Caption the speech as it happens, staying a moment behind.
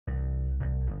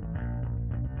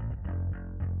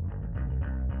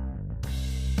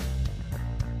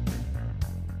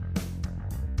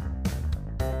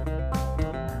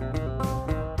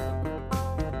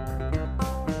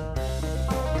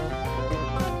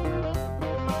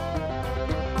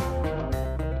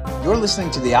You're listening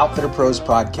to the Outfitter Pros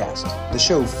podcast, the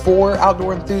show for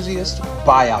outdoor enthusiasts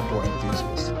by outdoor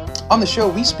enthusiasts. On the show,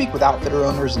 we speak with outfitter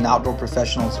owners and outdoor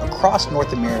professionals across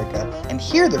North America and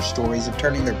hear their stories of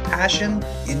turning their passion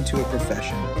into a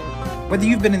profession. Whether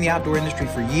you've been in the outdoor industry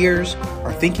for years,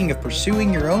 are thinking of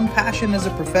pursuing your own passion as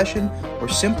a profession, or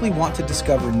simply want to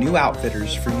discover new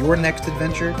outfitters for your next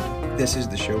adventure, this is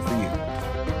the show for you.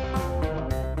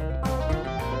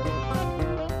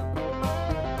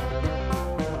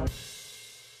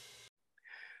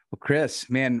 Well, Chris,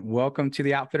 man, welcome to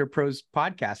the Outfitter Pros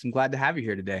podcast. I'm glad to have you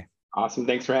here today. Awesome.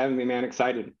 Thanks for having me, man.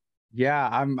 Excited. Yeah,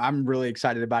 I'm really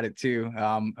excited about it too.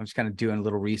 I'm just kind of doing a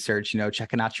little research,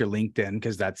 checking out your LinkedIn,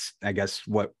 because that's, I guess,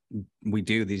 what we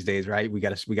do these days, right? We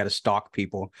got to stalk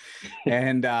people.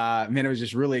 And man, I was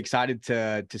just really excited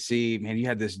to see, man, you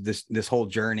had this whole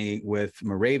journey with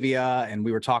Moravia, and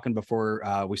we were talking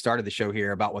before we started the show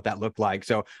here about what that looked like.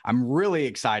 So I'm really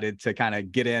excited to kind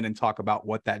of get in and talk about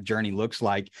what that journey looks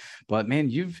like. But man,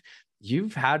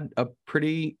 you've had a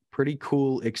pretty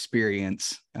cool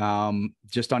experience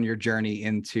just on your journey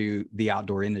into the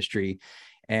outdoor industry.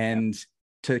 And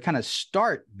to kind of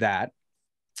start that,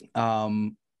 we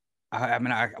want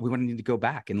to need to go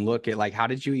back and look at, like, how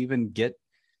did you even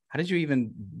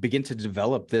begin to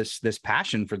develop this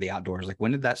passion for the outdoors? Like,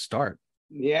 when did that start?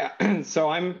 Yeah. So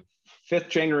I'm fifth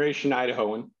generation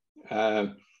Idahoan.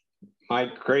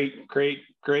 My great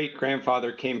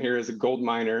grandfather came here as a gold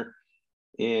miner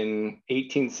in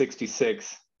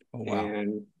 1866. Oh, wow.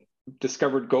 And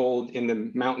discovered gold in the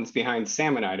mountains behind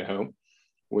Salmon, Idaho,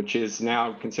 which is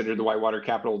now considered the whitewater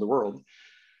capital of the world.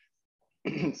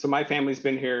 So my family's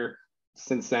been here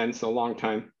since then, so a long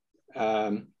time.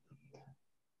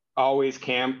 Always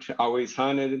camped, always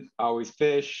hunted, always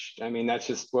fished. I mean, that's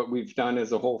just what we've done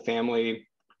as a whole family.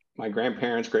 My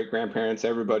grandparents, great-grandparents,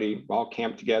 everybody all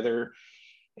camped together.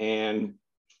 And,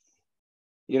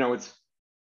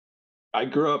 I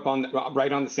grew up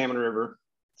right on the Salmon River.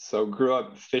 So grew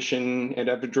up fishing and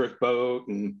have a drift boat.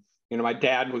 And, my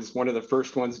dad was one of the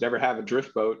first ones to ever have a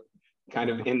drift boat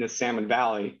kind of in the Salmon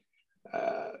Valley.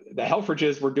 The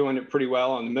Helfriches were doing it pretty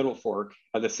well on the Middle Fork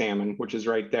of the Salmon, which is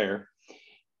right there.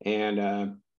 And,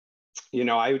 I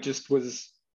was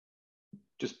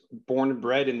just born and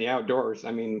bred in the outdoors.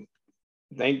 I mean,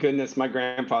 thank goodness my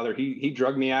grandfather, he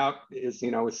drug me out as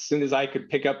soon as I could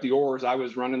pick up the oars, I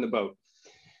was running the boat.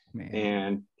 Man.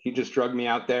 And he just drug me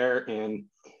out there, and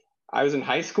I was in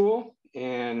high school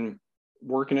and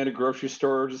working at a grocery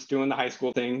store, just doing the high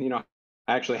school thing. I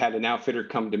actually had an outfitter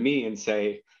come to me and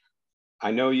say,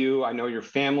 I know you, I know your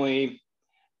family.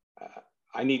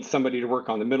 I need somebody to work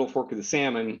on the Middle Fork of the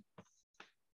Salmon.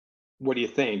 What do you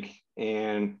think?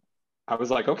 And I was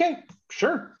like, okay,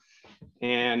 sure.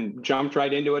 And jumped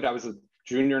right into it. I was a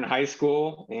junior in high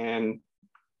school, and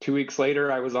 2 weeks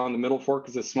later, I was on the Middle Fork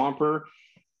as a swamper.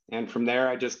 And from there,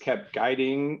 I just kept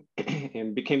guiding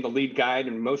and became the lead guide,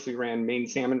 and mostly ran Maine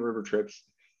salmon river trips.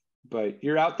 But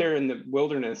you're out there in the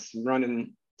wilderness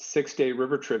running 6-day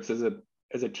river trips as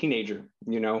a teenager,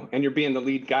 and you're being the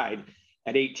lead guide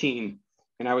at 18.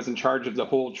 And I was in charge of the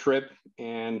whole trip.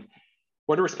 And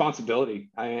what a responsibility.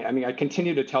 I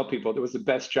continue to tell people it was the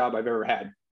best job I've ever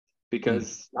had,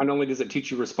 because not only does it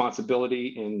teach you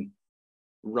responsibility in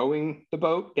rowing the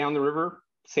boat down the river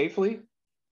safely,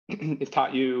 it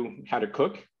taught you how to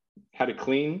cook, how to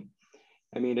clean.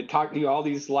 I mean, it taught you all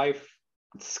these life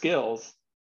skills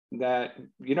that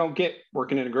you don't get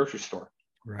working in a grocery store.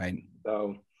 Right.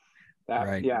 So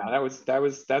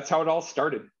that's how it all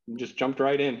started. Just jumped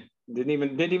right in. Didn't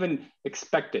even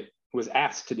expect it. Was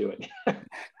asked to do it,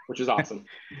 which is awesome.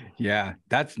 Yeah,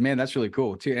 that's really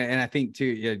cool too. And I think too,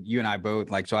 you and I both,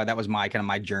 that was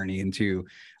my journey into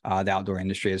the outdoor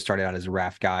industry. I started out as a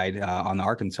raft guide on the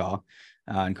Arkansas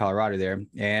in Colorado there.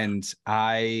 And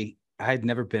I had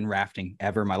never been rafting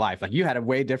ever in my life. Like, you had a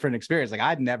way different experience. Like,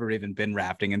 I'd never even been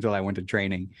rafting until I went to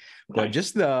training. But Nice.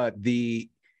 Just the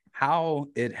how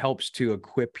it helps to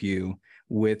equip you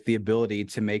with the ability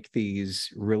to make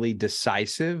these really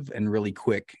decisive and really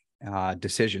quick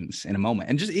decisions in a moment,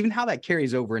 and just even how that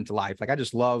carries over into life. Like, I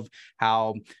just love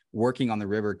how working on the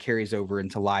river carries over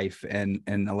into life and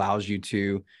allows you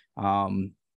to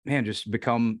just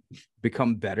become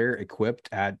better equipped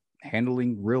at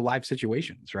handling real life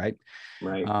situations, right?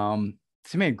 Right.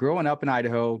 So man, growing up in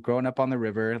Idaho, growing up on the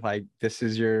river, like, this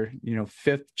is your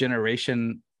fifth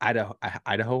generation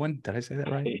Idahoan. Did I say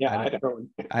that right? Yeah,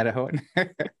 Idahoan.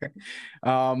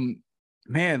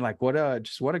 Man, like, what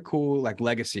a cool, like,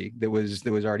 legacy that was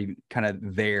already kind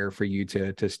of there for you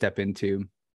to step into.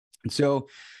 And so,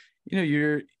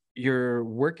 you're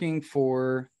working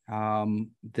for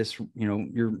this,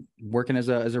 you're working as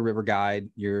a river guide,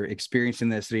 you're experiencing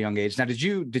this at a young age. Now, did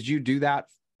you do that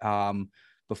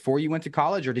before you went to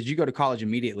college, or did you go to college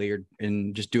immediately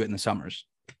and just do it in the summers?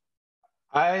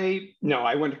 No,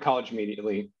 I went to college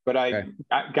immediately, but I Okay.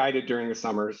 guided during the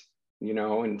summers,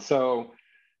 and so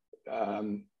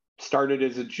started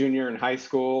as a junior in high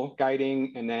school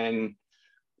guiding, and then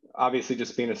obviously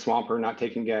just being a swamper, not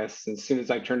taking guests. And as soon as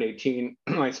I turned 18,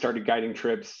 I started guiding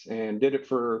trips and did it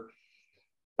for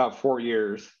about 4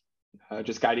 years,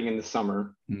 just guiding in the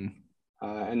summer. Mm.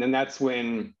 And then that's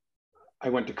when I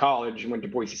went to college and went to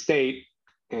Boise State.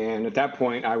 And at that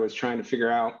point, I was trying to figure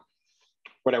out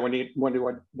what I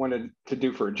wanted to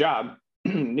do for a job.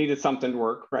 Needed something to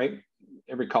work, right?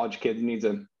 Every college kid needs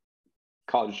a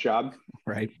college job.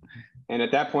 Right. And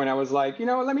at that point, I was like,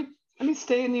 let me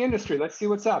stay in the industry. Let's see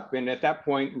what's up. And at that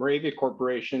point, Moravia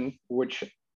Corporation, which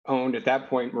owned at that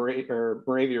point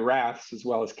Moravia Rafts as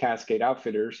well as Cascade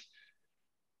Outfitters,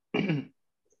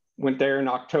 went there in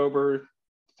October,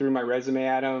 threw my resume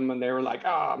at them, and they were like,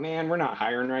 "Oh man, we're not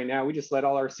hiring right now. We just let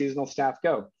all our seasonal staff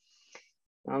go."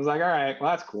 And I was like, "All right,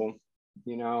 well that's cool,"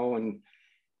 And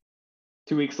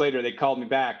 2 weeks later, they called me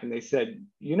back and they said,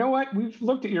 "You know what? We've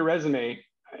looked at your resume.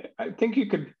 I think you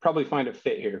could probably find a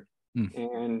fit here."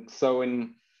 And so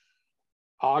in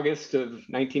August of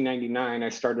 1999, I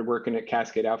started working at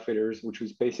Cascade Outfitters, which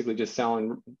was basically just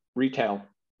selling retail,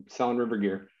 selling river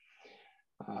gear.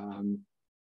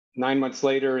 9 months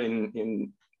later,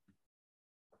 in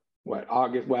what,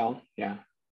 August? Well, yeah,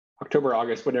 October,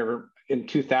 August, whatever, in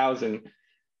 2000,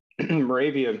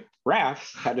 Moravia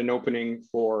Rafts had an opening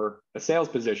for a sales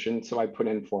position. So I put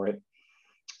in for it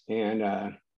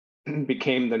and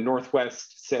became the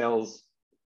Northwest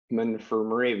salesman for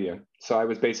Moravia. So I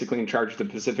was basically in charge of the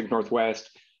Pacific Northwest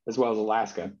as well as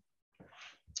Alaska.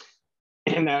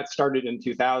 And that started in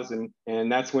 2000.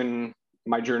 And that's when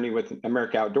my journey with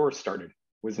America Outdoors started,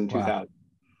 was in 2000. Wow.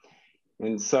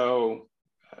 And so,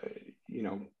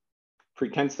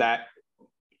 pretense that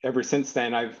ever since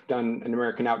then, I've done an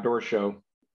American Outdoor show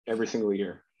every single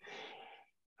year.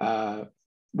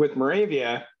 With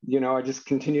Moravia, I just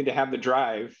continued to have the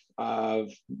drive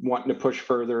of wanting to push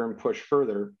further and push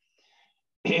further.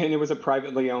 And it was a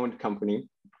privately owned company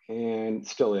and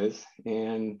still is.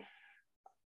 And,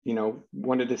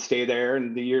 wanted to stay there,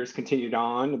 and the years continued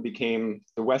on and became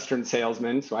the Western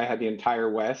salesman. So I had the entire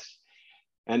West.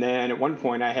 And then at one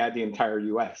point I had the entire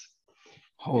US.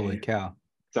 Holy cow.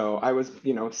 So I was,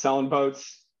 selling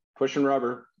boats, pushing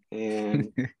rubber,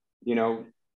 and,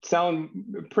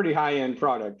 selling pretty high-end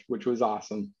product, which was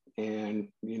awesome. And,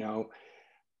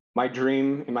 my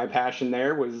dream and my passion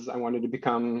there was I wanted to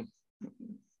become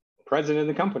president of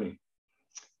the company.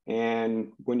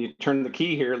 And when you turn the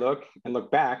key here, look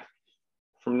back,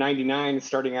 from 99,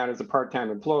 starting out as a part-time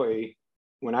employee,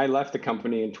 when I left the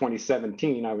company in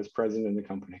 2017, I was president of the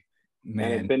company.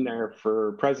 Man. And I've been there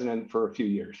for president for a few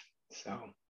years. So.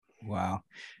 Wow.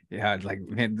 Yeah. Like,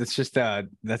 man, that's just,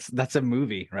 that's a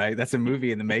movie, right? That's a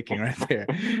movie in the making right there.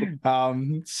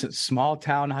 Small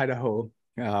town Idaho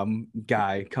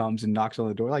guy comes and knocks on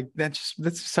the door. Like, that's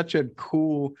such a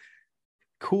cool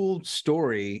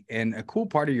story and a cool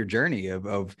part of your journey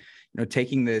of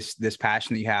taking this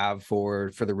passion that you have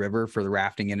for the river, for the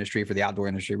rafting industry, for the outdoor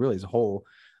industry really as a whole,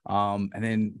 and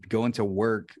then going to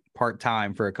work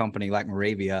part-time for a company like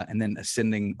Moravia, and then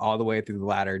ascending all the way through the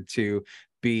ladder to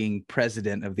being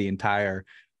president of the entire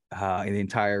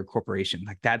corporation.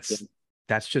 Like that's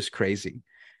just crazy.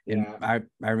 Yeah. And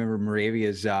I remember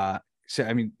Moravia's so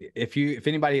I mean, if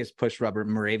anybody has pushed rubber,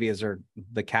 Moravias are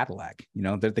the Cadillac.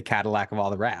 They're the Cadillac of all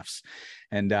the rafts.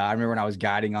 And I remember when I was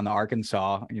guiding on the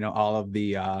Arkansas, all of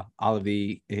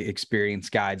the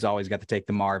experienced guides always got to take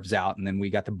the Marvs out, and then we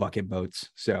got the bucket boats.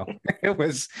 So it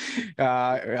was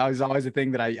always a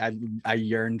thing that I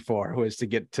yearned for, was to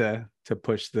get to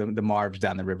push the Marvs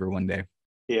down the river one day.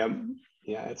 Yeah.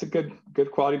 Yeah, it's a good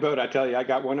quality boat. I tell you, I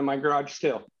got one in my garage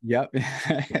still. Yep.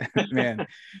 Man,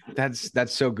 that's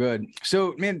so good.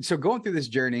 So, man, going through this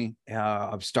journey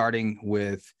of starting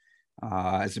with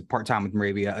as a part-time with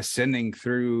Moravia, ascending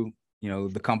through,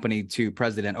 the company to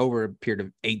president over a period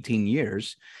of 18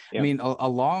 years. Yep. I mean,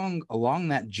 along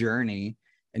that journey,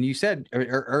 and you said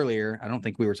earlier, I don't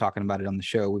think we were talking about it on the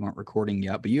show, we weren't recording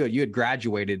yet, but you had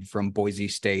graduated from Boise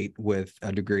State with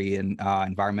a degree in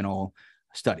environmental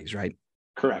studies, right?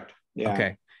 Correct. Yeah.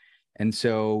 Okay. And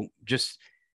so just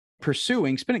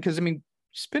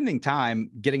spending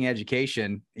time getting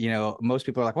education, most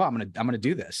people are like, well, I'm going to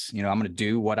do this, I'm going to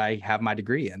do what I have my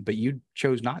degree in, but you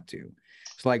chose not to.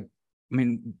 It's like, I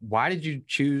mean, why did you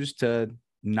choose to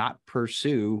not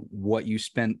pursue what you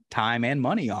spent time and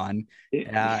money on,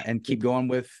 and keep going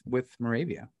with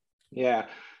Moravia? Yeah.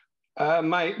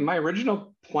 My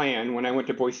original plan when I went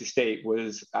to Boise State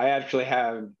was I actually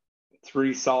have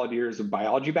 3 solid years of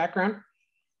biology background.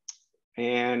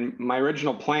 And my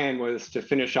original plan was to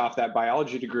finish off that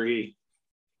biology degree,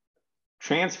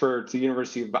 transfer to the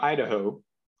University of Idaho,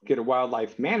 get a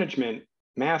wildlife management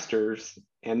master's,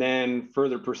 and then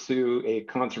further pursue a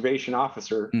conservation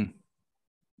officer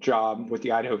job with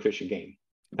the Idaho Fish and Game.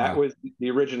 That was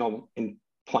the original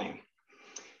plan.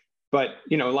 But,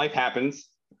 life happens.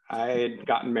 I had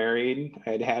gotten married,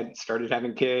 I had started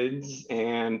having kids,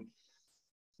 and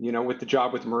with the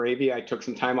job with Moravia, I took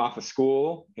some time off of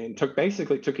school and took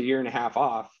a year and a half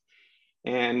off.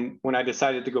 And when I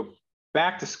decided to go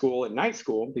back to school at night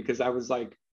school, because I was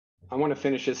like, I want to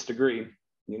finish this degree.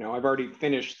 I've already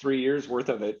finished 3 years worth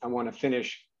of it. I want to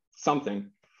finish something.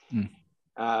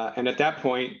 And at that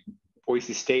point,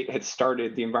 Boise State had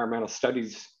started the environmental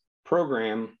studies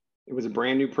program. It was a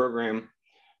brand new program.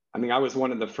 I mean, I was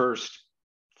one of the first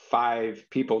 5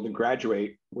 people to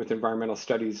graduate with environmental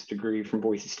studies degree from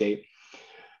Boise State.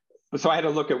 So I had to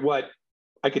look at what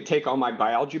I could take all my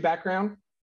biology background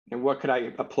and what could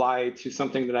I apply to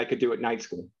something that I could do at night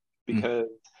school, because,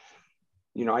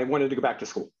 I wanted to go back to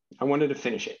school. I wanted to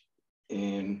finish it.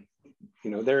 And,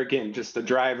 there again, just the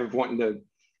drive of wanting to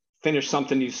finish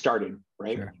something you started,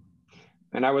 right? Sure.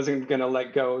 And I wasn't going to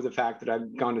let go of the fact that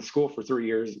I've gone to school for 3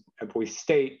 years at Boise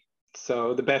State.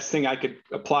 So the best thing I could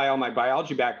apply all my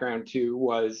biology background to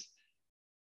was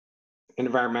an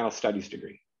environmental studies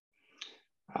degree,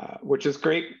 which is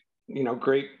great,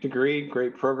 great degree,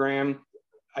 great program.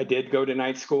 I did go to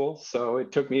night school, so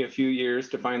it took me a few years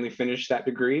to finally finish that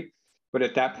degree. But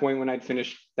at that point, when I'd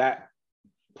finished that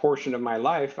portion of my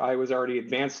life, I was already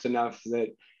advanced enough that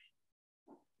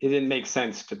it didn't make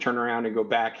sense to turn around and go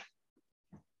back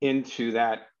into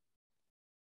that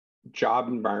job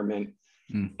environment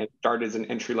and start as an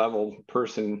entry-level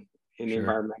person in the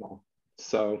environmental.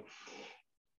 So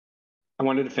I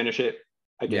wanted to finish it.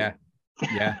 I did.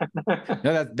 Yeah.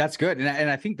 No, that's good. And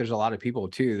I think there's a lot of people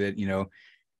too that,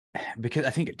 because I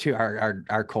think too,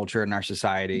 our culture and our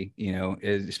society,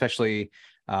 is especially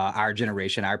our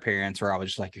generation, our parents are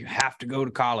always just like, you have to go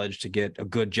to college to get a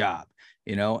good job.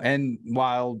 And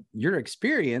while your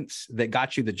experience that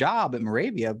got you the job at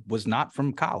Moravia was not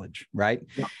from college, right?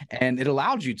 No. And it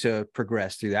allowed you to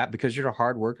progress through that because you're a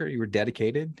hard worker, you were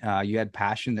dedicated, you had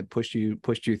passion that pushed you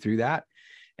through that.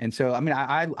 And so, I mean,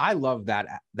 I love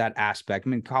that aspect. I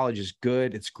mean, college is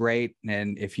good, it's great,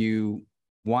 and if you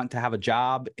want to have a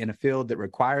job in a field that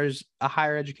requires a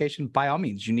higher education, by all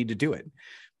means, you need to do it.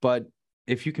 But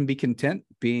if you can be content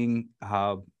being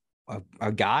a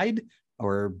guide,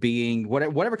 or being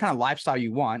whatever kind of lifestyle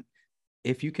you want,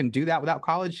 if you can do that without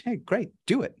college, hey, great,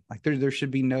 do it. Like there should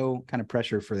be no kind of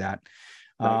pressure for that.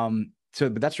 Right.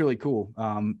 But that's really cool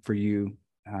for you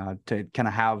to kind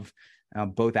of have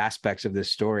both aspects of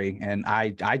this story. And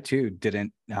I too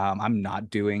didn't, I'm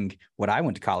not doing what I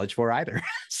went to college for either.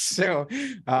 So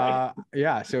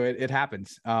yeah, so it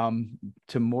happens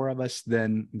to more of us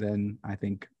than I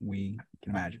think we can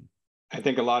imagine. I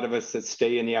think a lot of us that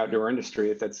stay in the outdoor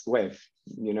industry, if that's the way,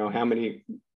 how many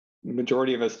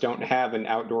majority of us don't have an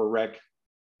outdoor rec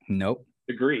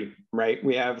degree, right?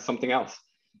 We have something else.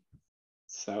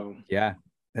 So yeah,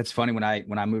 that's funny. When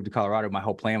I moved to Colorado, my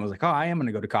whole plan was like, oh, I am going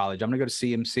to go to college. I'm going to go to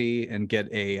CMC and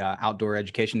get a outdoor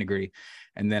education degree.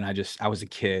 And then I was a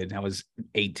kid. I was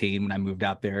 18 when I moved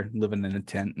out there, living in a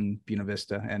tent in Buena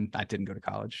Vista, and I didn't go to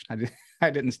college. I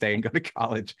didn't stay and go to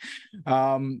college.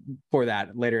 For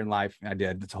that later in life, I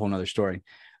did. That's a whole nother story.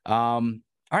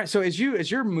 All right. So as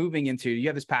you're moving into, you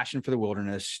have this passion for the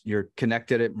wilderness. You're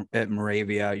connected at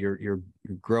Moravia. You're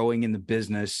growing in the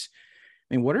business.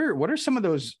 I mean, what are some of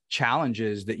those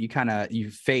challenges that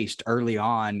you faced early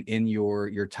on in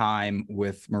your time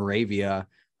with Moravia,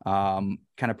 kind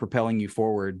of propelling you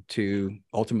forward to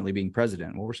ultimately being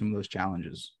president? What were some of those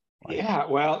challenges like? Yeah,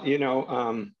 well,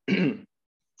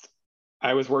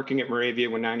 I was working at Moravia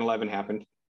when 9/11 happened,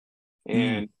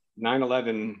 and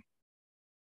 9/11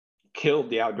 killed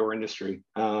the outdoor industry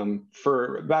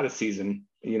for about a season.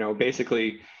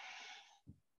 Basically,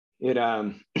 it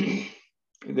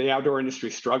the outdoor industry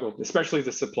struggled, especially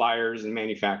the suppliers and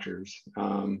manufacturers.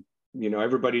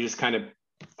 Everybody just kind of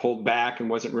pulled back and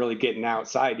wasn't really getting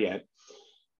outside yet.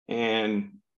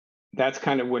 And that's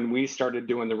kind of when we started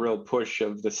doing the real push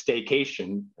of the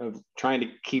staycation, of trying to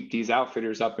keep these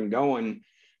outfitters up and going,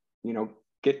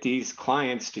 get these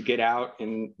clients to get out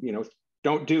and,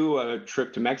 don't do a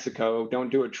trip to Mexico, don't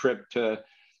do a trip to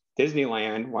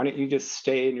Disneyland. Why don't you just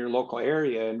stay in your local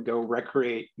area and go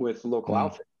recreate with local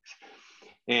outfits?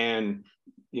 And,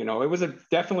 you know, it was a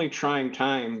definitely trying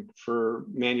time for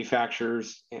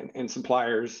manufacturers and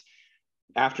suppliers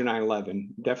after 9/11.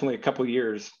 Definitely a couple of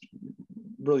years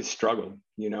really struggled,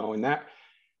 you know, and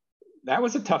that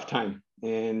was a tough time.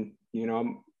 And, you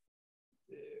know,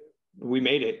 we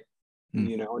made it,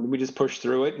 you know, and we just pushed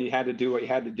through it, and you had to do what you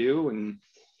had to do, and,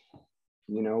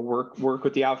 you know, work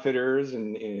with the outfitters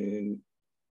and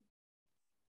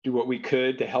do what we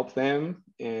could to help them.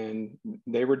 And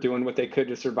they were doing what they could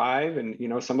to survive. And, you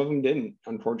know, some of them didn't,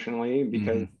 unfortunately,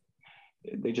 because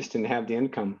they just didn't have the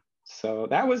income. So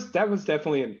that was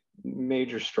definitely a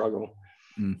major struggle,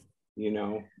 you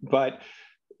know, but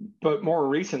more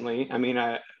recently, I mean,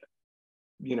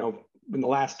 you know, in the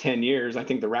last 10 years, I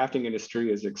think the rafting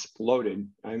industry has exploded.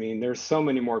 I mean, there's so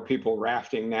many more people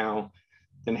rafting now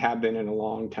than have been in a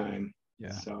long time.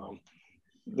 Yeah. So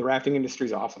the rafting industry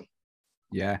is awesome.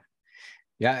 Yeah.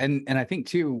 Yeah. And I think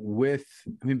too,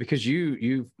 because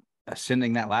you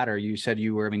ascending that ladder, you said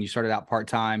you started out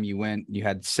part-time, you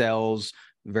had sales,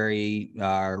 very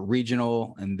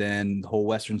regional, and then the whole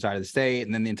western side of the state,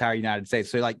 and then the entire United States.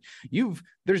 So like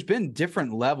there's been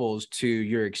different levels to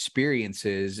your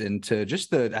experiences and to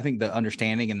just I think the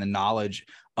understanding and the knowledge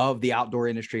of the outdoor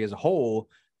industry as a whole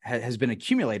has been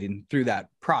accumulating through that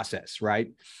process,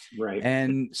 right? Right.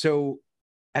 And so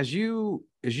as you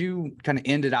kind of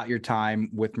ended out your time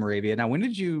with Moravia, now when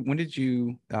did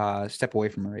you step away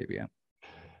from Moravia?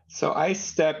 So I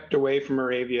stepped away from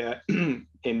Moravia in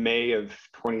May of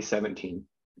 2017.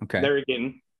 Okay. There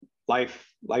again,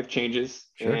 life changes.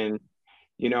 Sure. And,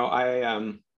 you know,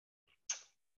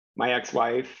 my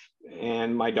ex-wife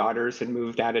and my daughters had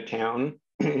moved out of town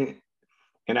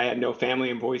and I had no family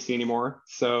in Boise anymore.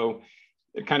 So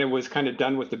it was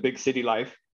done with the big city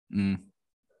life.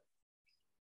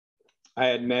 I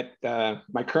had met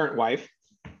my current wife,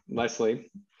 Leslie,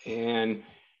 and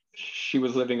she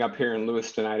was living up here in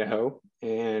Lewiston, Idaho.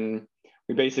 And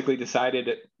we basically decided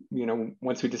that, you know,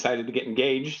 once we decided to get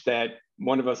engaged, that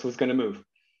one of us was going to move.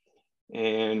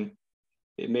 And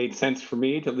it made sense for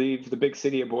me to leave the big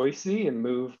city of Boise and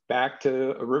move back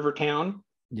to a river town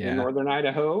in northern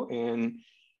Idaho and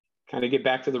kind of get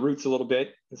back to the roots a little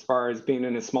bit as far as being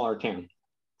in a smaller town.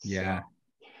 Yeah.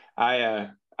 So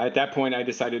at that point, I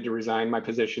decided to resign my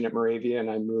position at Moravia, and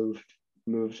I moved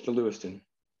to Lewiston.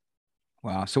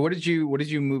 Wow. So what did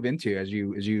you move into as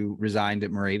you resigned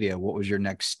at Moravia? What was your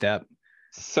next step?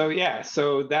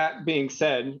 So that being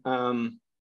said,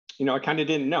 you know, I kind of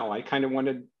didn't know. I kind of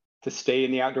wanted to stay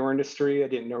in the outdoor industry. I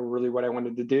didn't know really what I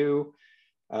wanted to do.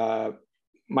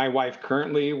 My wife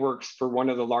currently works for one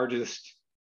of the largest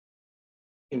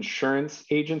insurance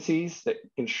agencies that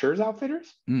insures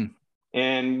outfitters.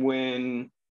 And when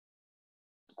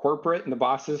corporate and the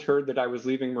bosses heard that I was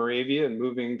leaving Moravia and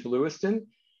moving to Lewiston,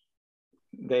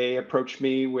 they approached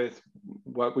me with,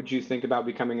 what would you think about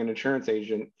becoming an insurance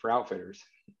agent for outfitters?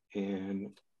 And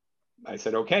I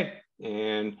said, okay.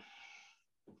 And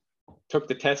took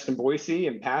the test in Boise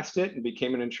and passed it and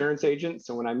became an insurance agent.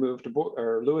 So when I moved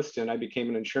to Lewiston, I became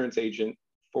an insurance agent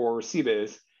for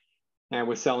CBiz and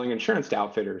was selling insurance to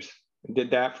outfitters, and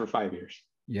did that for 5 years.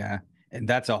 Yeah. And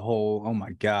that's a whole, oh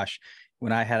my gosh.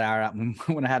 When I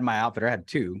had my outfitter, I had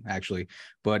two actually,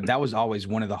 but that was always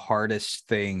one of the hardest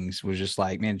things, was just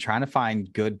like, man, trying to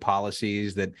find good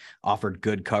policies that offered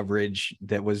good coverage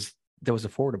that was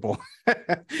affordable.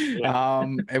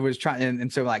 It was trying.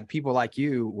 And so like people like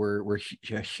you were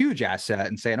a huge asset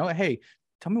and saying, oh, hey,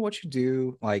 tell me what you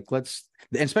do. Like,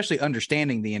 especially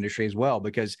understanding the industry as well,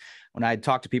 because when I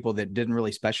talked to people that didn't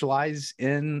really specialize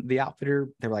in the outfitter,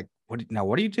 they were like,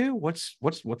 what do you do? What's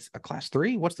a class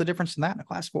 3? What's the difference in that and a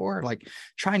class 4? Like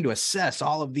trying to assess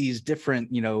all of these different,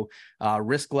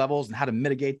 risk levels and how to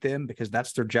mitigate them, because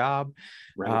that's their job.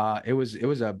 Right. It was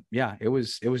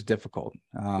difficult.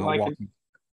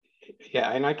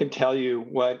 And I can tell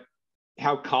you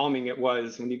how calming it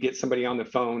was when you get somebody on the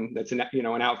phone that's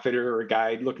an outfitter or a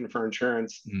guide looking for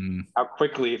insurance. How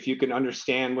quickly, if you can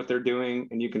understand what they're doing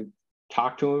and you can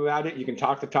talk to them about it, you can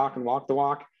talk the talk and walk the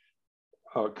walk.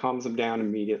 Oh, it calms them down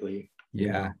immediately. Yeah.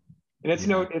 You know? And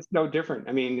it's no different.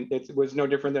 I mean, it was no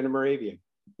different than a Moravian.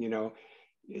 You know,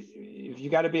 you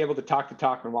got to be able to talk the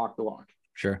talk and walk the walk.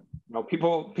 Sure. You know,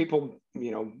 people,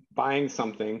 buying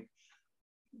something,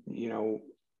 even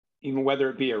whether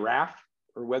it be a raft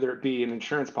or whether it be an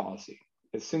insurance policy,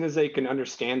 as soon as they can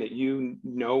understand that you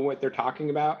know what they're talking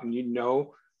about and you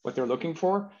know what they're looking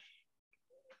for,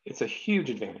 it's a huge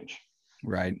advantage.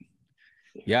 Right.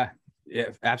 Yeah,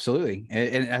 absolutely.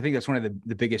 And I think that's one of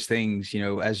the biggest things,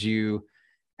 as you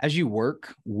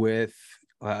work with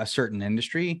a certain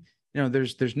industry,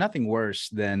 there's nothing worse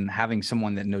than having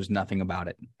someone that knows nothing about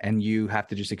it, and you have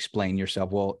to just explain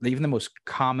yourself. Well, even the most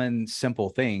common, simple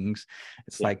things,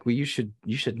 it's like, well, you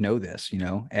should know this,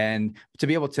 and to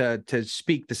be able to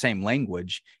speak the same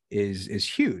language is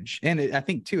huge. And I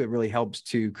think too, it really helps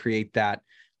to create that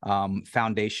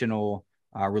foundational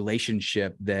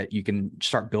relationship that you can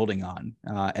start building on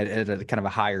at a kind of a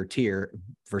higher tier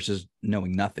versus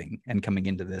knowing nothing and coming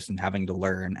into this and having to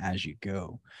learn as you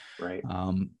go. Right.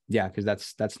 Yeah, because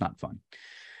that's not fun.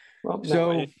 Well,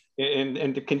 So no,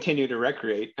 and to continue to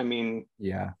recreate. I mean,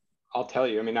 yeah, I'll tell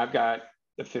you. I mean, I've got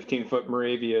a 15-foot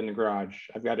Moravia in the garage.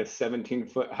 I've got a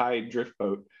 17-foot high drift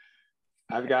boat.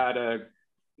 I've got a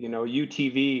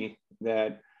UTV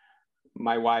that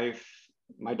my wife,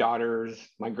 my daughters,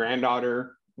 my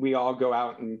granddaughter, we all go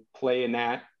out and play in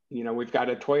that. We've got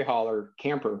a toy hauler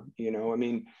camper. I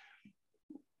mean,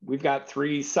 we've got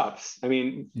 3 SUPs. I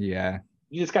mean, yeah,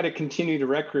 you just got to continue to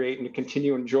recreate and to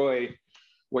continue to enjoy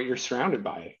what you're surrounded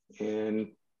by, and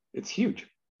it's huge.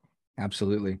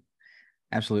 absolutely.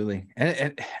 Absolutely.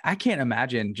 And I can't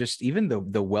imagine just even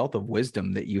the wealth of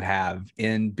wisdom that you have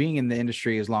in being in the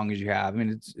industry as long as you have. I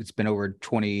mean, it's been over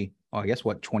 20, I guess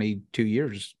 22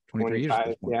 years, 23 years at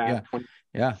this point. Yeah. Yeah. 20.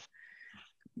 Yeah.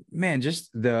 Man,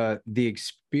 just the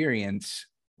experience,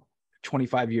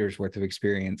 25 years worth of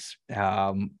experience.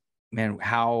 Man,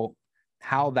 how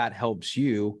that helps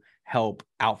you help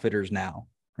outfitters now,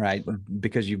 right?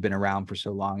 Because you've been around for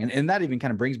so long. And that even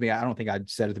kind of brings me, I don't think I'd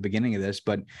said at the beginning of this,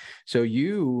 but so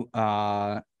you,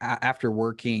 after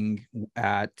working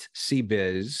at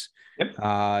CBiz,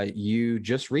 Yep. you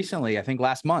just recently, I think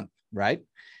last month, right?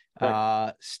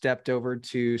 Stepped over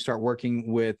to start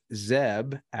working with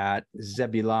Zeb at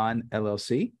Zebulon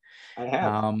LLC. I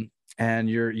have. And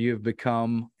you've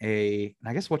become I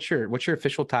guess what's your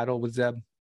official title with Zeb?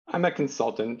 I'm a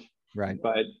consultant, Right.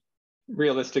 but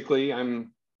realistically,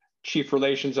 I'm chief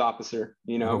relations officer.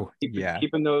 Oh, yeah.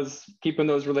 Keeping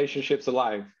those relationships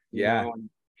alive. Yeah.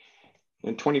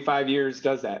 And 25 years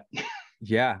does that.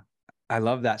 Yeah. I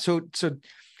love that. So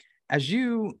as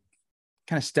you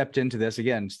kind of stepped into this,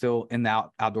 again, still in the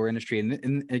outdoor industry,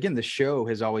 and again, the show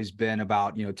has always been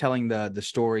about telling the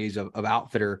stories of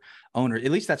outfitter owners.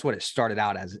 At least that's what it started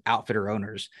out as, outfitter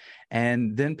owners.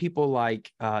 And then people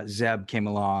like Zeb came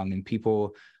along, and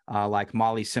people like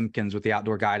Molly Simpkins with the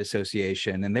Outdoor Guide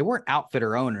Association, and they weren't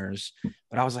outfitter owners,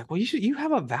 but I was like, well, you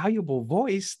have a valuable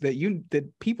voice that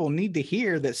people need to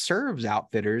hear that serves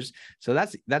outfitters. So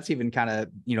that's even kind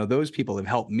of, those people have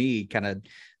helped me kind of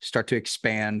start to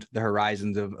expand the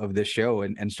horizons of this show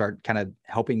and start kind of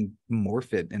helping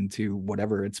morph it into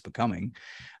whatever it's becoming.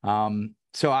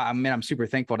 So I mean, I'm super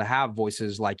thankful to have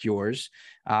voices like yours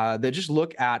that just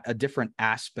look at a different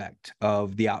aspect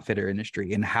of the outfitter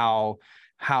industry and how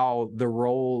the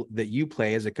role that you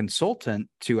play as a consultant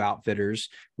to outfitters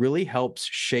really helps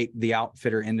shape the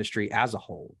outfitter industry as a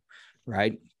whole,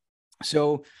 right?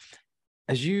 So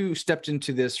as you stepped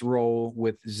into this role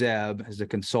with Zeb as a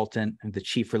consultant and the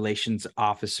chief relations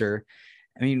officer,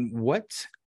 I mean, what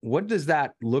does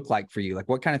that look like for you? Like,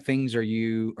 what kind of things are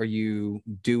you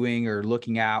doing or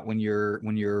looking at when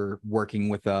you're working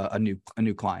with a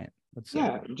new client? Let's say.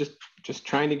 Yeah, just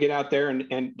trying to get out there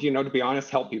and to be honest,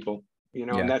 help people.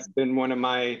 And that's been one of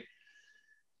my,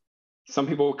 some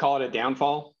people would call it a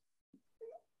downfall.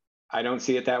 I don't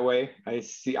see it that way. I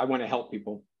want to help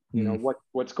people.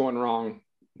 What's going wrong?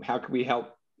 How can we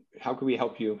help? How can we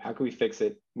help you? How can we fix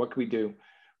it? What can we do?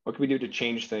 What can we do to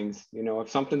change things? If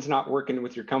something's not working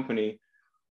with your company,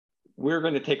 we're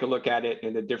going to take a look at it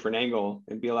in a different angle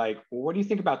and be like, well, what do you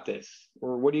think about this?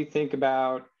 Or what do you think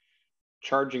about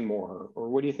charging more? Or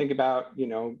what do you think about,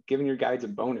 giving your guides a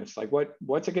bonus? Like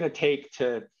what's it going to take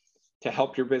to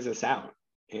help your business out?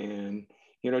 And,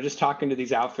 just talking to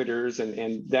these outfitters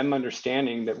and them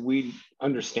understanding that we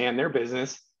understand their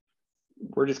business.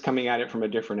 We're just coming at it from a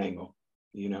different angle,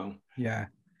 Yeah.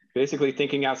 Basically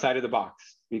thinking outside of the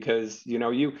box, because,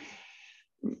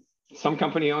 some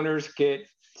company owners get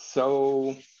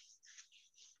so,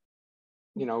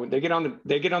 they get on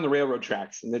the railroad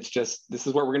tracks, and it's just, this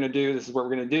is what we're going to do. This is what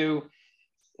we're going to do.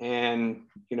 And,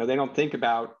 they don't think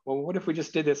about, well, what if we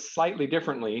just did this slightly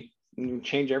differently and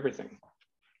change everything?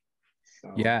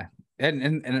 So. Yeah.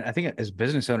 And I think as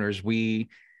business owners, we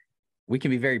can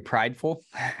be very prideful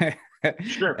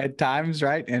Sure. at times,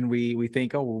 right? And we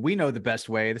think, oh, well, we know the best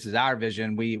way. This is our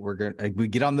vision. We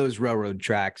get on those railroad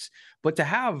tracks. But to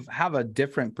have a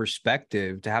different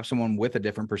perspective, to have someone with a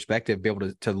different perspective, be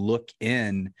able to look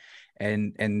in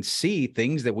and see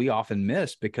things that we often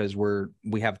miss because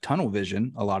we have tunnel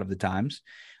vision a lot of the times,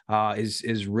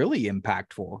 is really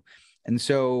impactful. And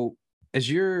so as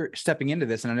you're stepping into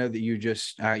this, and I know that you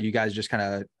guys just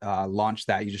kind of launched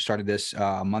that, you just started this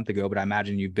a month ago, but I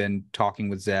imagine you've been talking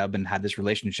with Zeb and had this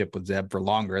relationship with Zeb for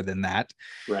longer than that.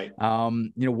 Right.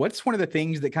 What's one of the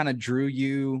things that kind of drew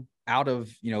you out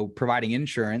of, providing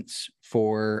insurance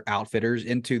for outfitters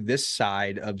into this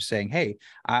side of saying, hey,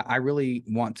 I really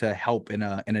want to help in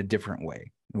a different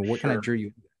way? What kind of drew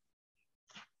you?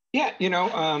 Yeah,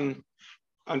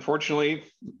 unfortunately,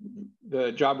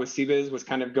 the job with CBiz was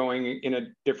kind of going in a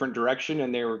different direction,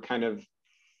 and they were kind of,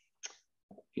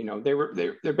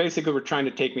 they basically were trying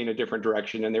to take me in a different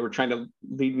direction, and they were trying to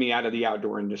lead me out of the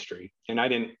outdoor industry, and I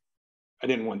didn't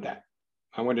want that.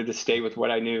 I wanted to stay with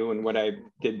what I knew and what I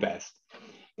did best.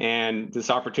 And this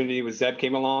opportunity with Zeb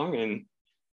came along, and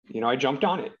I jumped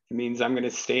on it. It means I'm going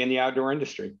to stay in the outdoor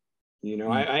industry.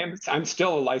 I'm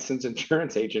still a licensed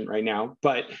insurance agent right now,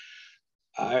 but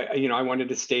I wanted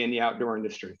to stay in the outdoor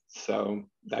industry. So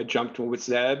I jumped with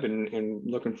Zeb and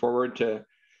looking forward to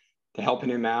helping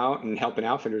him out and helping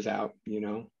outfitters out,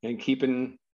 and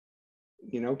keeping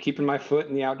my foot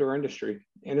in the outdoor industry,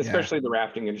 and especially the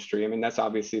rafting industry. I mean, that's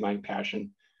obviously my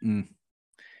passion.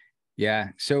 Yeah.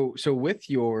 So with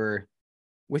your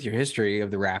history of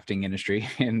the rafting industry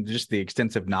and just the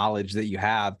extensive knowledge that you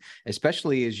have,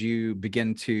 especially as you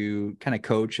begin to kind of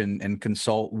coach and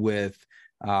consult with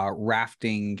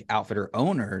rafting outfitter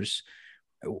owners,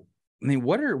 I mean,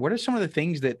 what are some of the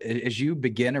things that, as you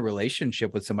begin a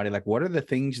relationship with somebody, like what are the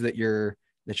things that you're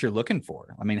looking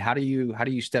for? I mean, how do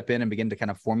you step in and begin to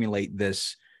kind of formulate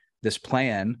this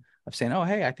plan of saying, oh,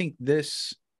 hey, I think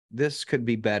this could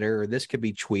be better, or this could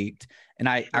be tweaked? And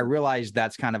I realize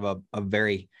that's kind of a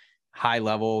very high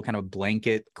level kind of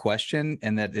blanket question,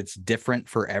 and that it's different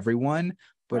for everyone,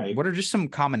 but what are just some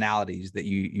commonalities that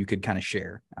you could kind of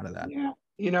share out of that? Yeah.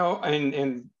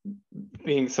 And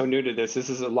being so new to this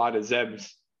is a lot of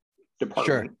Zeb's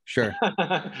department. Sure.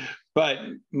 But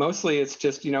mostly it's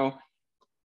just, I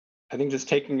think just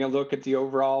taking a look at the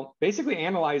overall, basically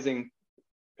analyzing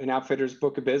an outfitter's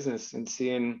book of business and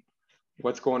seeing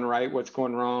what's going right, what's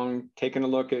going wrong, taking a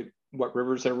look at what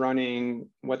rivers they're running,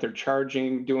 what they're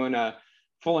charging, doing a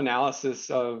full analysis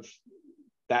of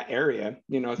that area.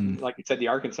 Like you said, the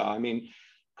Arkansas, I mean,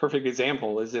 perfect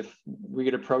example is if we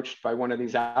get approached by one of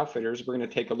these outfitters, we're going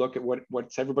to take a look at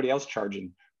what's everybody else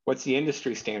charging. What's the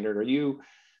industry standard? Are you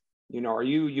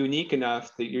unique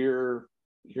enough that you're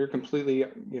completely,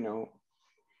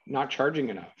 not charging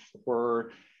enough?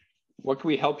 Or what can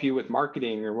we help you with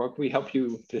marketing, or what can we help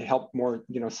you to help more,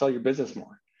 sell your business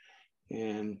more?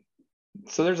 And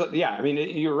so I mean,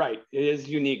 you're right. It is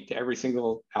unique to every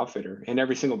single outfitter and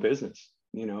every single business,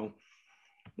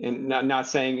 and not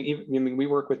saying, I mean, we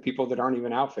work with people that aren't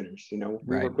even outfitters, we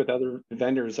work with other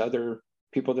vendors, other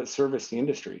people that service the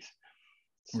industries.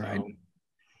 So. Right.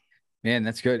 Man,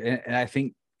 that's good. And I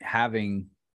think having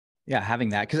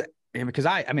that, because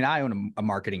I own a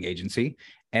marketing agency,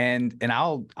 and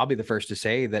I'll be the first to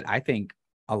say that I think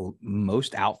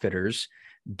most outfitters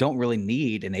don't really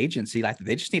need an agency. Like,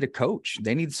 they just need a coach.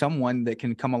 They need someone that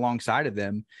can come alongside of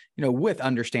them, with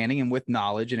understanding and with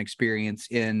knowledge and experience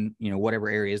in, whatever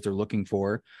areas they're looking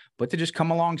for, but to just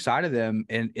come alongside of them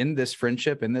and in this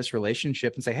friendship, in this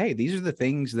relationship, and say, hey, these are the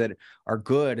things that are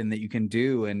good and that you can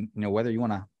do. And, whether you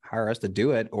want to hire us to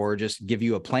do it or just give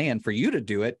you a plan for you to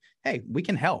do it, hey, we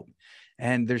can help.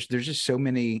 And there's just so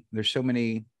many,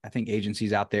 I think,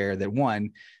 agencies out there that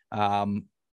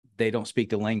they don't speak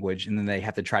the language, and then they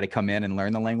have to try to come in and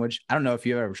learn the language. I don't know if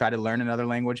you've ever tried to learn another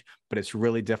language, but it's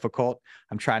really difficult.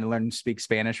 I'm trying to learn to speak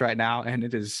Spanish right now, and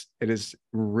it is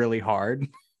really hard.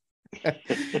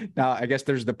 Now, I guess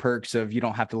there's the perks of you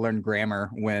don't have to learn grammar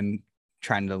when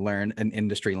trying to learn an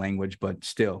industry language, but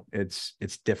still it's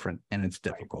different and it's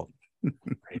difficult.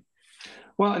 Right.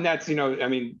 Well, and that's, I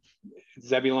mean,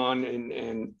 Zebulon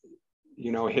and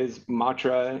his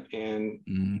mantra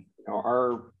and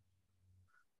our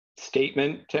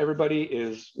statement to everybody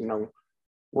is,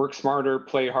 work smarter,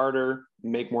 play harder,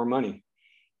 make more money.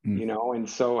 And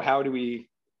so how do we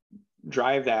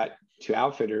drive that to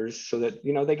outfitters so that,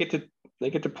 they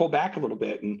get to pull back a little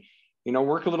bit and,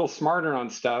 work a little smarter on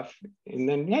stuff, and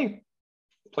then, hey,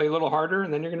 play a little harder,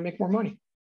 and then you're going to make more money.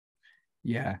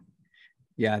 Yeah.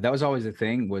 That was always the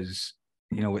thing was,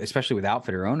 especially with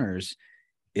outfitter owners,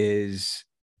 is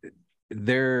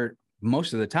they're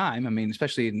most of the time, I mean,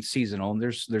 especially in seasonal,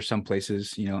 there's some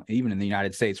places, even in the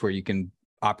United States where you can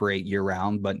operate year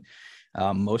round, but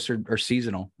most are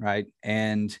seasonal. Right.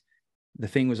 And the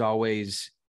thing was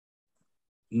always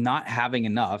not having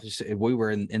enough. We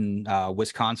were in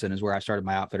Wisconsin is where I started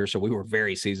my outfitter. So we were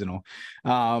very seasonal.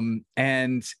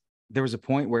 And there was a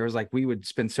point where it was like, we would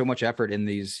spend so much effort in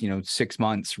these, 6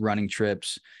 months running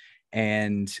trips,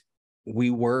 and we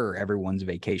were everyone's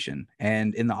vacation.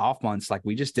 And in the off months, like,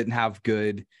 we just didn't have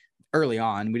good early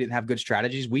on. We didn't have good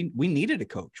strategies. We needed a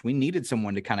coach. We needed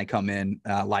someone to kind of come in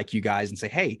like you guys and say,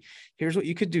 hey, here's what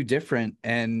you could do different,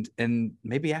 and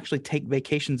maybe actually take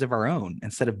vacations of our own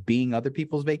instead of being other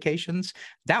people's vacations.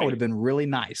 That would have been really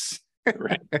nice.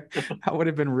 Right. That would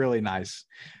have been really nice.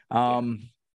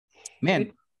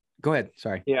 Man, go ahead.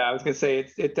 Sorry. Yeah, I was going to say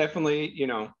it definitely,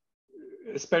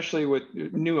 especially with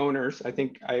new owners, I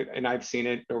think I've seen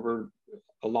it over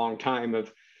a long time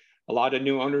of a lot of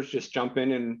new owners just jump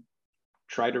in and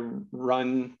try to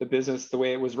run the business the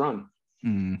way it was run.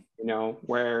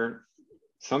 Where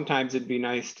sometimes it'd be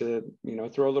nice to,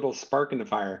 throw a little spark in the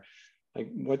fire. Like,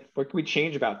 what can we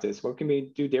change about this? What can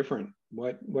we do different?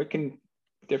 What can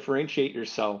differentiate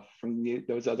yourself from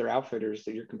those other outfitters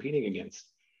that you're competing against?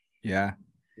 Yeah.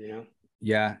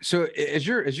 Yeah. So as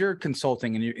you're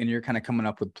consulting and you're kind of coming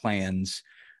up with plans,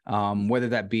 whether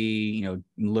that be,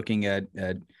 looking at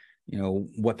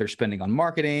what they're spending on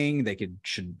marketing,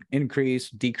 should increase,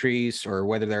 decrease, or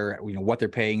whether they're, what they're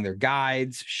paying their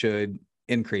guides should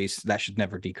increase, that should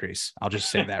never decrease. I'll just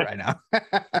say that right now.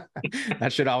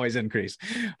 That should always increase.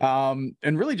 And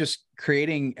really just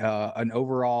creating an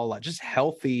overall just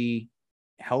healthy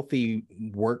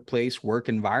workplace, work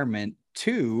environment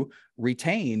to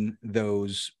retain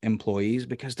those employees,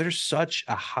 because there's such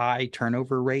a high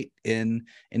turnover rate in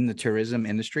the tourism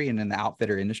industry and in the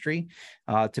outfitter industry.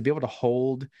 To be able to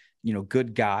hold,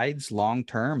 good guides long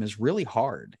term is really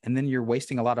hard. And then you're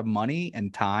wasting a lot of money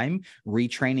and time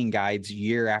retraining guides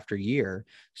year after year.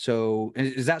 So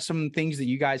is that some things that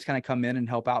you guys kind of come in and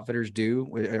help outfitters do?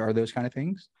 Are those kind of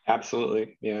things?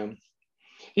 Absolutely.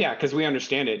 Yeah, because we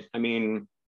understand it. I mean,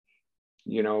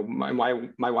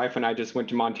 my wife and I just went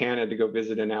to Montana to go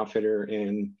visit an outfitter,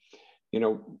 and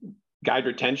guide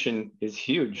retention is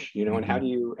huge. And how do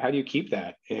you keep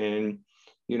that? And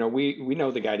we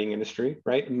know the guiding industry,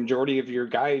 right? The majority of your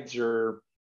guides are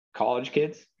college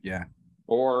kids. Yeah.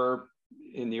 Or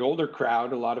in the older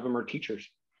crowd, a lot of them are teachers.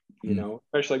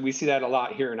 Especially we see that a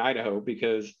lot here in Idaho,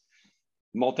 because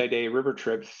multi-day river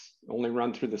trips only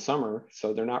run through the summer,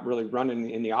 so they're not really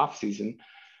running in the off season.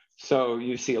 So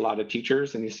you see a lot of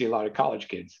teachers and you see a lot of college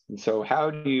kids. And so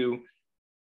how do you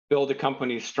build a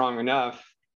company strong enough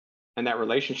and that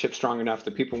relationship strong enough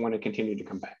that people want to continue to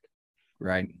come back?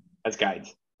 Right. As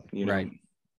guides. Right.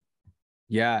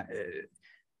 Yeah.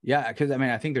 Yeah. Cause I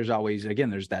mean, I think there's always, again,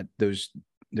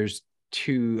 there's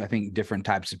two, I think, different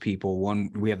types of people. One,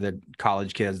 we have the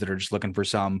college kids that are just looking for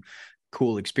some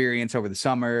cool experience over the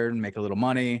summer and make a little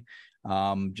money.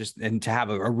 And to have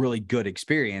a really good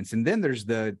experience. And then there's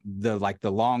the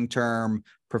long-term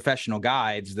professional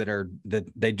guides that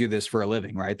they do this for a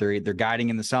living, right? They're guiding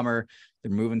in the summer,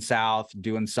 they're moving south,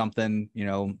 doing something,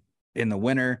 in the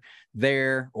winter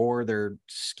there, or they're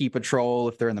ski patrol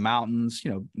if they're in the mountains.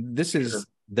 This is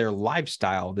their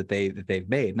lifestyle that they've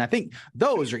made. And I think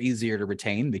those are easier to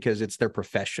retain because it's their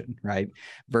profession, right?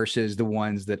 Versus the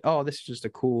ones that, oh, this is just a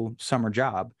cool summer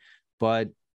job. But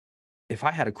if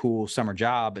I had a cool summer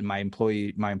job and my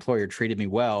employer treated me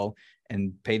well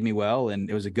and paid me well and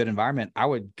it was a good environment, I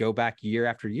would go back year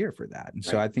after year for that. And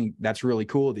so I think that's really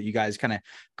cool that you guys kind of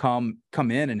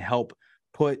come in and help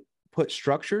put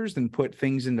structures and put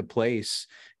things into place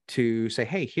to say,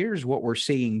 hey, here's what we're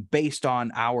seeing based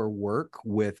on our work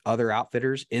with other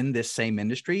outfitters in this same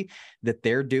industry that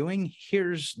they're doing.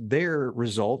 Here's their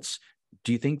results.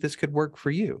 Do you think this could work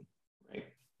for you?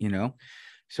 Right.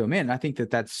 So, man, I think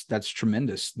that's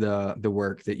tremendous, the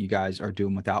work that you guys are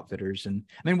doing with outfitters. And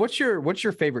I mean, what's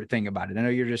your favorite thing about it? I know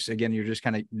you're just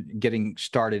kind of getting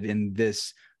started in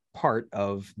this part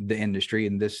of the industry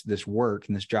and this work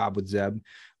and this job with Zeb.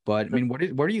 But I mean, what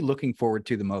are you looking forward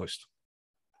to the most?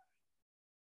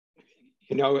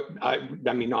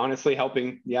 I mean, honestly,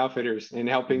 helping the outfitters and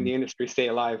helping the industry stay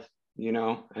alive.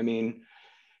 I mean,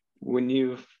 when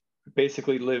you've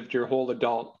basically lived your whole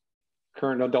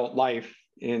current adult life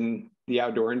in the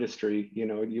outdoor industry,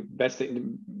 best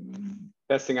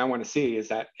thing I want to see is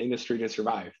that industry to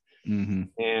survive and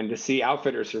to see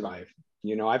outfitters survive.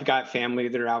 I've got family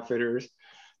that are outfitters.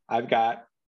 I've got,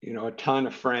 a ton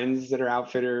of friends that are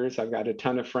outfitters. I've got a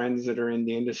ton of friends that are in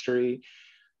the industry.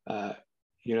 The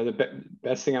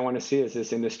best thing I want to see is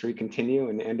this industry continue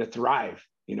and to thrive,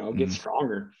 get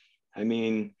stronger. I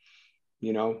mean,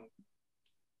 the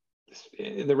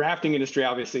rafting industry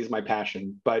obviously is my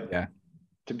passion, but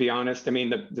to be honest, I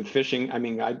mean, the fishing, I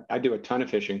mean, I do a ton of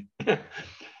fishing. I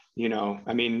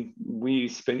mean,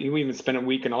 we even spent a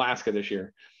week in Alaska this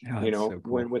year, so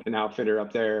cool. with an outfitter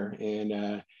up there.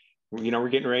 And, we're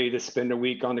getting ready to spend a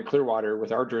week on the Clearwater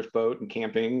with our drift boat and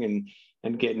camping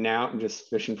and getting out and just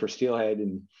fishing for steelhead.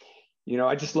 And,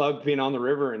 I just love being on the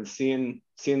river and seeing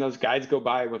those guides go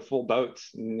by with full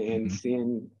boats and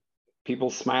seeing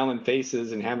people's smiling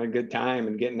faces and having a good time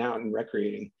and getting out and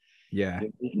recreating. Yeah.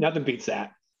 Nothing beats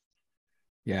that.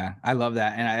 Yeah. I love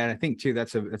that. And I think too,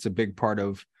 that's a big part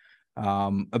of,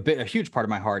 a huge part of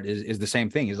my heart is the same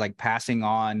thing, is like passing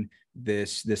on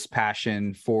this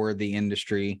passion for the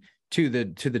industry to the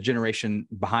generation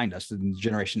behind us, the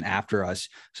generation after us,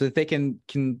 so that they can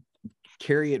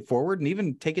carry it forward and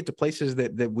even take it to places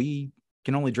that we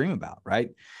can only dream about. Right.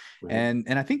 And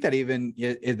I think that even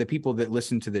the people that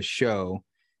listen to this show,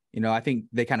 I think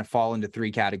they kind of fall into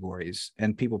three categories,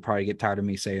 and people probably get tired of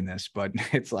me saying this, but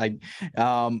it's like,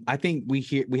 I think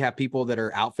we have people that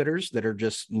are outfitters that are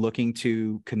just looking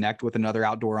to connect with another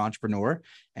outdoor entrepreneur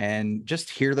and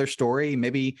just hear their story,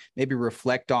 maybe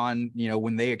reflect on,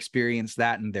 when they experience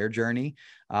that in their journey,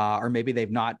 or maybe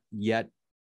they've not yet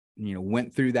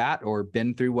went through that or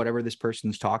been through whatever this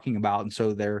person's talking about. And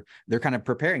so they're kind of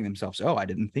preparing themselves. Oh, I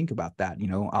didn't think about that.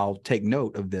 I'll take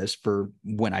note of this for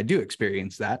when I do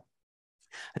experience that.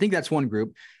 I think that's one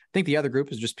group. I think the other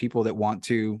group is just people that want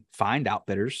to find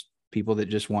outfitters, people that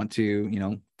just want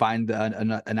to, find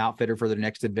an outfitter for their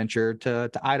next adventure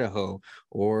to Idaho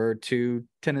or to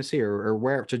Tennessee or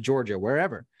where to Georgia,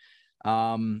 wherever.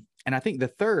 And I think the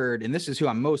third, and this is who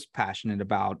I'm most passionate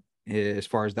about, as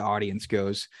far as the audience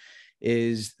goes,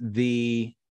 is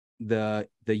the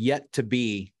yet to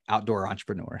be outdoor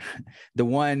entrepreneur, the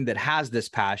one that has this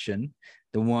passion,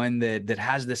 the one that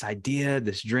has this idea,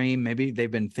 this dream. Maybe they've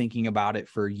been thinking about it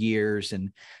for years and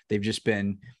they've just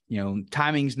been,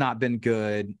 timing's not been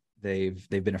good. They've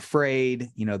been afraid,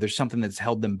 there's something that's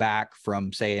held them back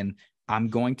from saying, I'm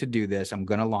going to do this. I'm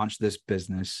going to launch this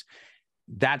business.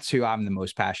 That's who I'm the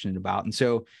most passionate about. And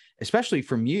so, especially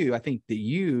from you, I think that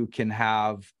you can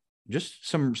have just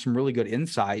some really good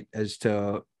insight as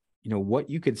to, what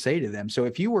you could say to them. So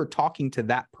if you were talking to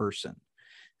that person,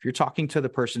 if you're talking to the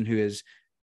person who is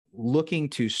looking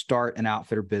to start an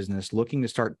outfitter business, looking to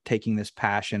start taking this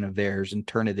passion of theirs and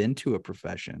turn it into a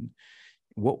profession,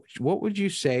 what would you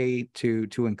say to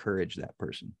encourage that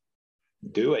person?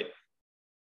 Do it.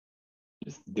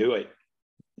 Just do it.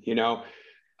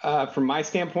 From my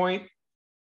standpoint,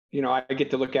 I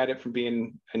get to look at it from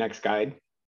being an ex-guide.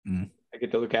 I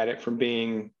get to look at it from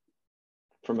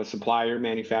a supplier,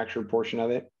 manufacturer portion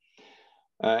of it.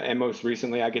 And most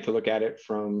recently, I get to look at it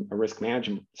from a risk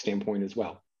management standpoint as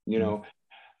well.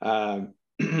 I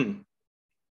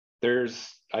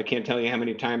can't tell you how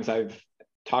many times I've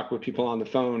talked with people on the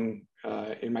phone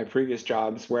in my previous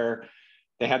jobs where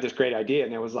they had this great idea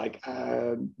and it was like,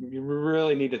 you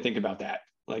really need to think about that.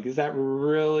 Like, is that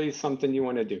really something you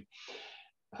want to do?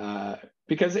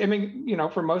 Because,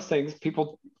 for most things,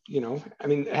 people,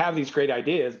 have these great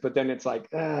ideas, but then it's like,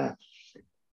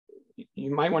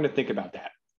 you might want to think about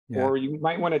that. Yeah. Or you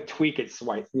might want to tweak it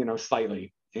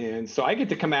slightly. And so I get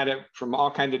to come at it from all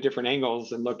kinds of different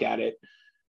angles and look at it,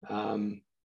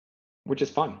 which is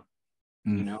fun,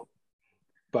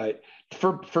 But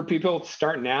for people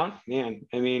starting out, man,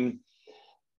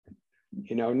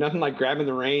 nothing like grabbing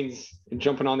the reins and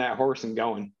jumping on that horse and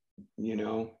going,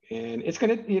 and it's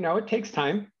going to, it takes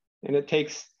time and it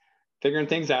takes figuring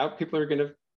things out. You're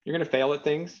going to fail at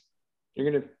things. You're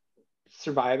going to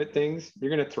survive at things. You're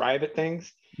going to thrive at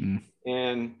things.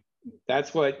 And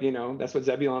that's what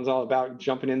Zebulon's all about,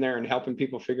 jumping in there and helping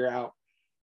people figure out,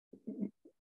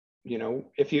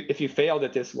 if you failed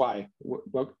at this, why,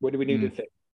 what do we need to fix,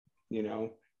 and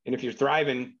if you're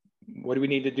thriving, what do we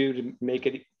need to do to make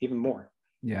it even more?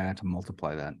 Yeah. To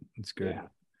multiply that. It's good.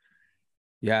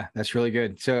 Yeah, that's really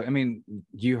good. So,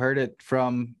 you heard it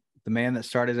from the man that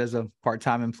started as a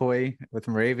part-time employee with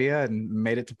Moravia and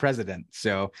made it to president.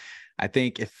 So I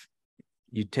think if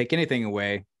you take anything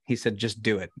away, he said, just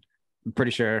do it. I'm pretty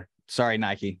sure. Sorry,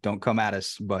 Nike, don't come at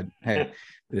us, but hey,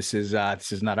 this is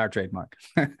not our trademark.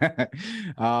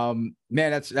 Man,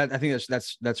 I think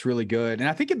that's really good. And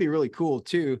I think it'd be really cool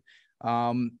too.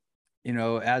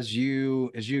 As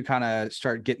you kind of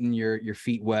start getting your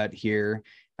feet wet here,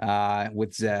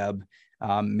 with Zeb,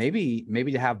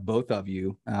 maybe to have both of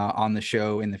you, on the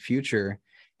show in the future.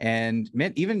 And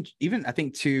man, even I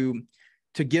think to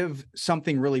give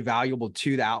something really valuable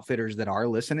to the outfitters that are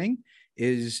listening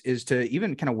is to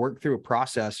even kind of work through a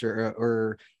process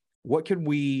or what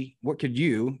could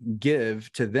you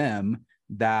give to them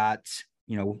that,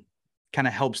 kind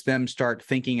of helps them start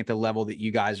thinking at the level that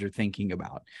you guys are thinking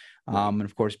about. And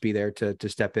of course, be there to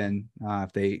step in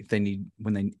if they need,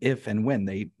 if and when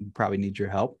they probably need your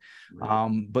help.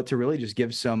 But to really just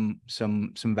give some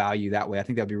value that way, I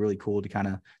think that'd be really cool to kind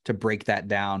of to break that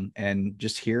down and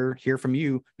just hear from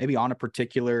you, maybe on a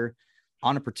particular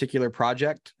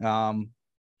project,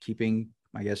 keeping,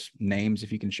 I guess, names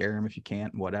if you can share them, if you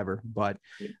can't, whatever. But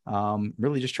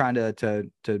really just trying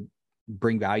to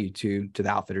bring value to the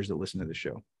outfitters that listen to the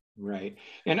show. Right.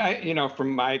 And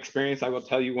from my experience, I will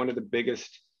tell you one of the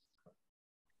biggest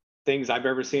things I've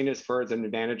ever seen as far as an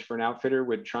advantage for an outfitter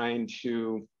with trying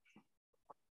to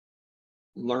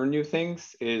learn new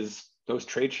things is those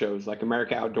trade shows like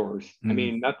America Outdoors. I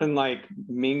mean, nothing like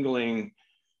mingling,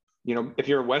 if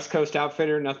you're a West Coast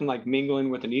outfitter, nothing like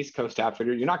mingling with an East Coast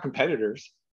outfitter. You're not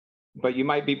competitors, but you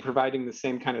might be providing the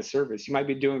same kind of service. You might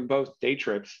be doing both day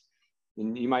trips,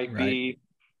 and you might be,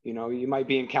 you might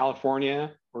be in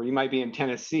California or you might be in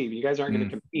Tennessee. You guys aren't going to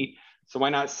compete. So why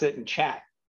not sit and chat?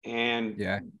 And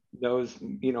those,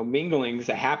 minglings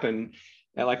that happen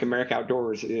at like America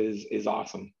Outdoors is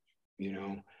awesome,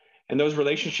 and those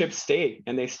relationships stay,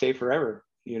 and they stay forever.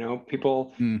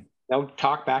 People, they'll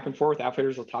talk back and forth.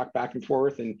 Outfitters will talk back and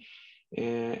forth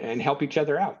and help each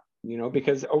other out,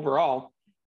 because overall,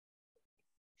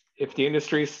 if the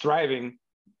industry is thriving,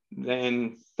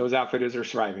 then those outfitters are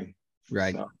thriving.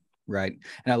 Right. So. Right.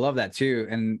 And I love that too.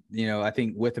 And, I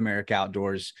think with America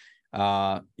Outdoors,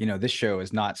 this show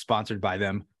is not sponsored by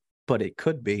them, but it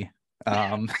could be.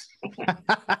 So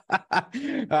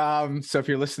if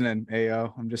you're listening,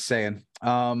 AO, I'm just saying.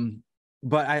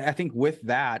 But I think with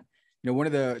that, one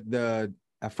of a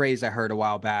phrase I heard a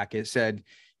while back, it said,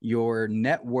 your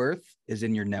net worth is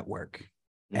in your network.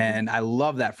 And I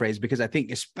love that phrase because I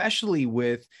think especially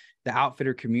with the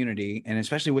outfitter community, and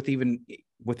especially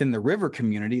within the river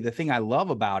community, the thing I love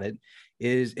about it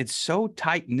is it's so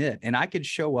tight knit. And I could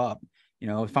show up,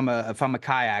 if I'm a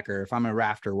kayaker, if I'm a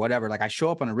rafter, whatever, like I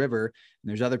show up on a river and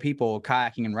there's other people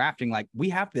kayaking and rafting, like we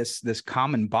have this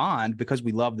common bond because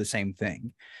we love the same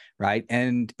thing. Right.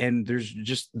 And there's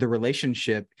just the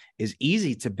relationship is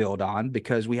easy to build on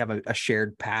because we have a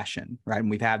shared passion. Right. And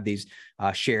we've had these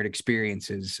shared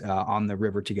experiences on the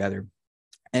river together.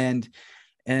 And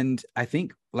I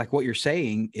think like what you're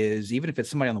saying is, even if it's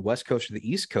somebody on the West Coast or the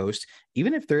East Coast,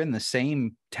 even if they're in the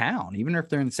same town, even if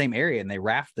they're in the same area and they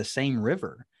raft the same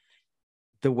river,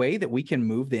 the way that we can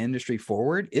move the industry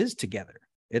forward is together.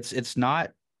 It's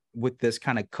not with this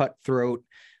kind of cutthroat,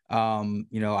 I'm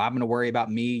going to worry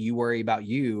about me, you worry about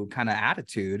you kind of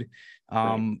attitude.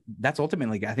 That's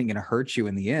ultimately, I think, going to hurt you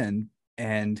in the end.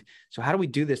 And so how do we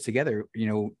do this together?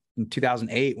 In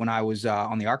 2008, when I was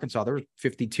on the Arkansas, there were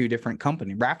 52 different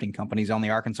rafting companies on the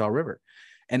Arkansas River,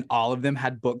 and all of them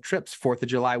had booked trips. 4th of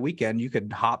July weekend, you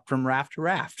could hop from raft to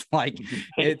raft. Like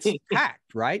it's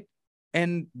packed, right?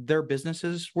 And their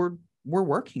businesses were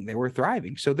working, they were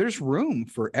thriving. So there's room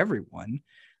for everyone.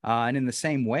 And in the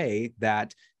same way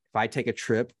that if I take a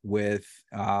trip with,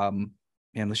 and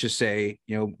let's just say,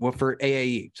 for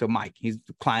AAE, so Mike, he's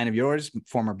a client of yours,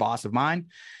 former boss of mine.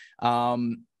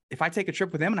 If I take a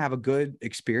trip with them and have a good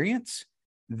experience,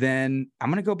 then I'm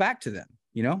going to go back to them,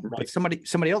 But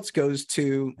somebody else goes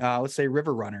to, let's say,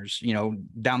 River Runners,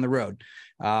 down the road,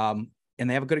 and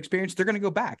they have a good experience, they're going to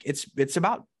go back. It's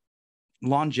about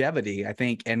longevity, I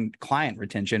think, and client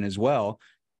retention as well,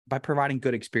 by providing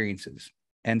good experiences.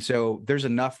 And so there's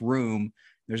enough room,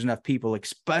 there's enough people,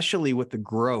 especially with the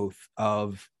growth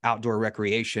of outdoor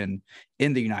recreation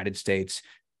in the United States,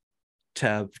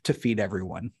 to feed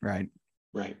everyone, right?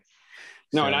 Right.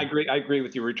 No, and I agree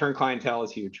with you. Return clientele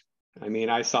is huge. I mean,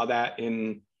 I saw that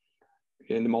in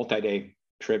the multi-day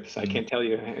trips. I can't tell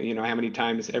you, how many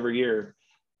times every year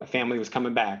a family was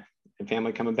coming back,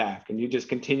 and you just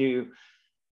continue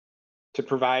to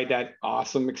provide that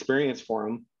awesome experience for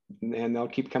them, and they'll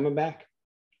keep coming back.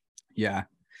 Yeah.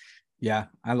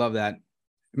 I love that,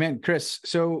 man. Chris,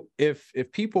 so if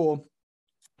people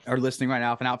are listening right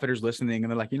now, if an outfitter's listening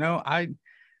and they're like,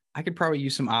 I could probably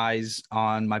use some eyes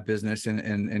on my business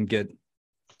and get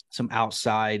some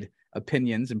outside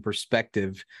opinions and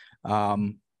perspective, I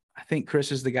think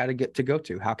Chris is the guy to go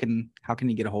to. How can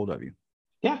he get a hold of you?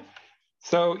 Yeah.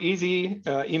 So easy.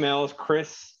 Email is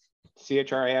Chris,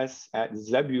 CHRIS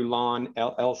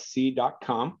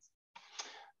 @ZebulonLLC.com.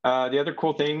 The other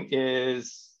cool thing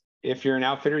is, if you're an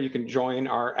outfitter, you can join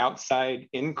our Outside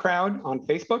In crowd on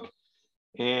Facebook.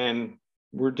 And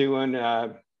we're doing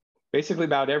basically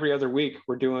about every other week,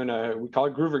 we're doing we call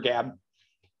it Groover Gab.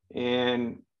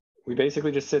 And we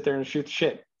basically just sit there and shoot the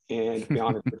shit. And to be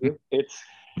honest with you,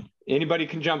 anybody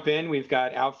can jump in. We've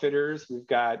got outfitters, we've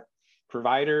got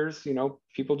providers,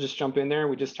 people just jump in there and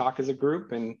we just talk as a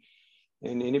group, and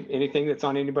anything that's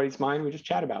on anybody's mind, we just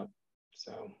chat about.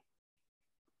 So.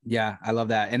 Yeah, I love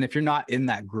that. And if you're not in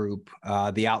that group,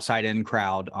 the Outside In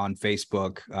Crowd on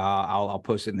Facebook, I'll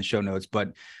post it in the show notes.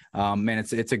 But man,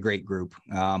 it's a great group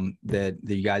that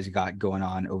you guys got going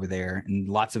on over there, and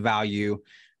lots of value.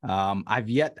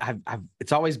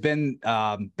 It's always been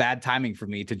bad timing for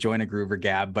me to join a Groover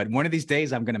Gab, but one of these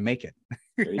days I'm going to make it.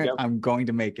 I'm going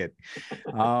to make it.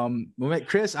 Well,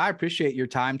 Chris, I appreciate your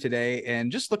time today,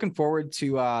 and just looking forward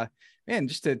to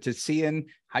just to seeing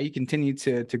how you continue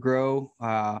to grow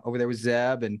over there with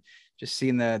Zeb, and just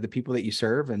seeing the people that you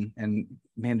serve, and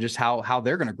man, just how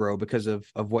they're going to grow because of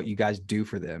what you guys do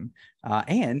for them.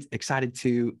 And excited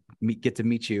to get to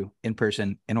meet you in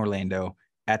person in Orlando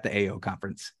at the AO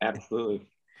conference. Absolutely.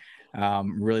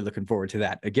 Really looking forward to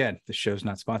that. Again, the show's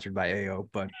not sponsored by AO,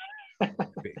 but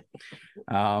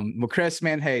well, Chris,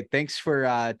 man, hey, thanks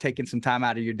for taking some time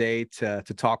out of your day to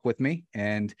talk with me,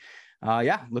 and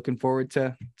looking forward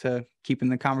to keeping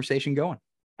the conversation going.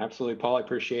 Absolutely, Paul. I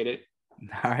appreciate it.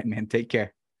 All right, man. Take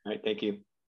care. All right. Thank you.